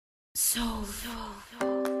Hi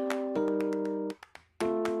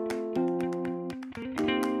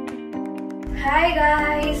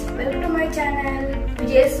guys, welcome to my channel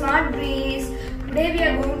Vijay Smart Breeze. Today we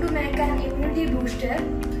are going to make an immunity booster.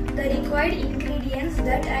 The required ingredients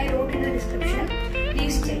that I wrote in the description,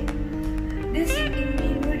 please check. This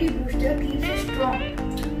immunity booster keeps us strong.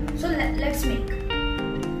 So let's make.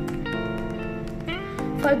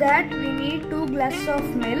 For that we need 2 glasses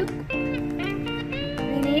of milk.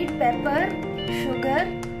 We need pepper, sugar,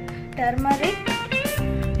 turmeric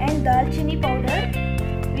and Dhalchini powder.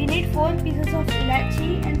 We need 4 pieces of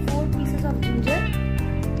Elachi and 4 pieces of ginger.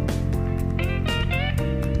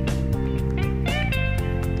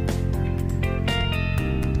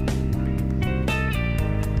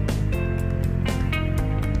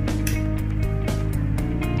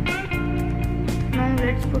 Now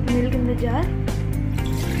let's put milk in the jar.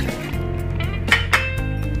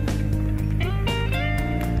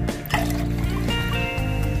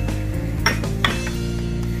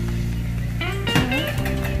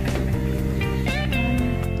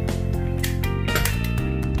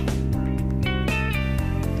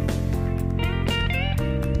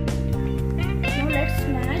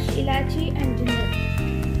 Smash Elachi and ginger.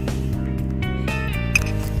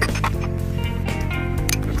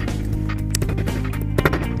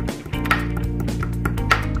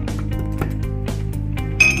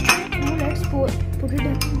 Now let's pour it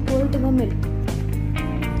in the milk.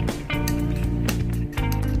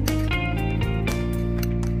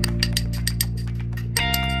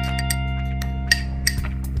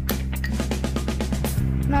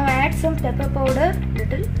 Now add some pepper powder,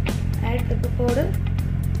 little. Add pepper powder,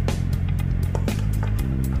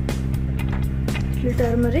 little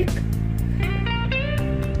turmeric.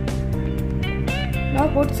 Now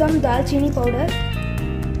put some Dhalchini powder.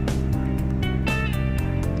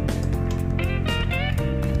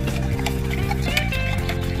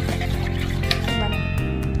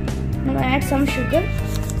 Now add some sugar.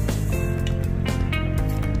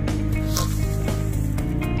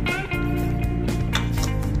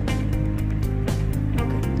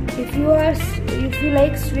 If you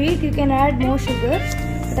like sweet, you can add more sugar,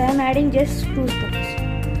 but I am adding just 2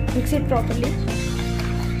 spoons. Mix it properly.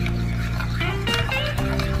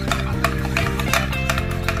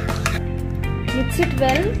 Mix it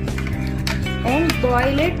well and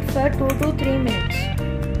boil it for 2 to 3 minutes.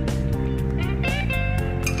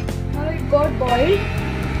 Now it got boiled.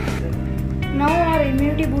 Now our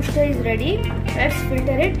immunity booster is ready. Let's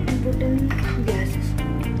filter it and put in glasses.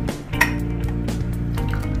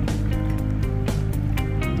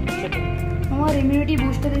 Our immunity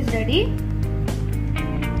booster is ready.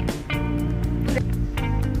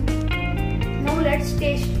 Now let's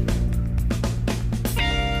taste it.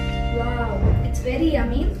 Wow, it's very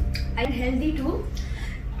yummy and healthy too.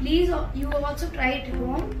 Please you also try it at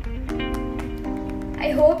home.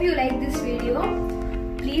 I hope you like this video.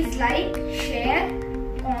 Please like, share,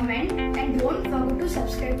 comment and don't forget to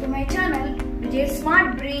subscribe to my channel Vijay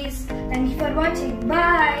Smart Breeze. Thank you for watching.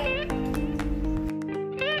 Bye.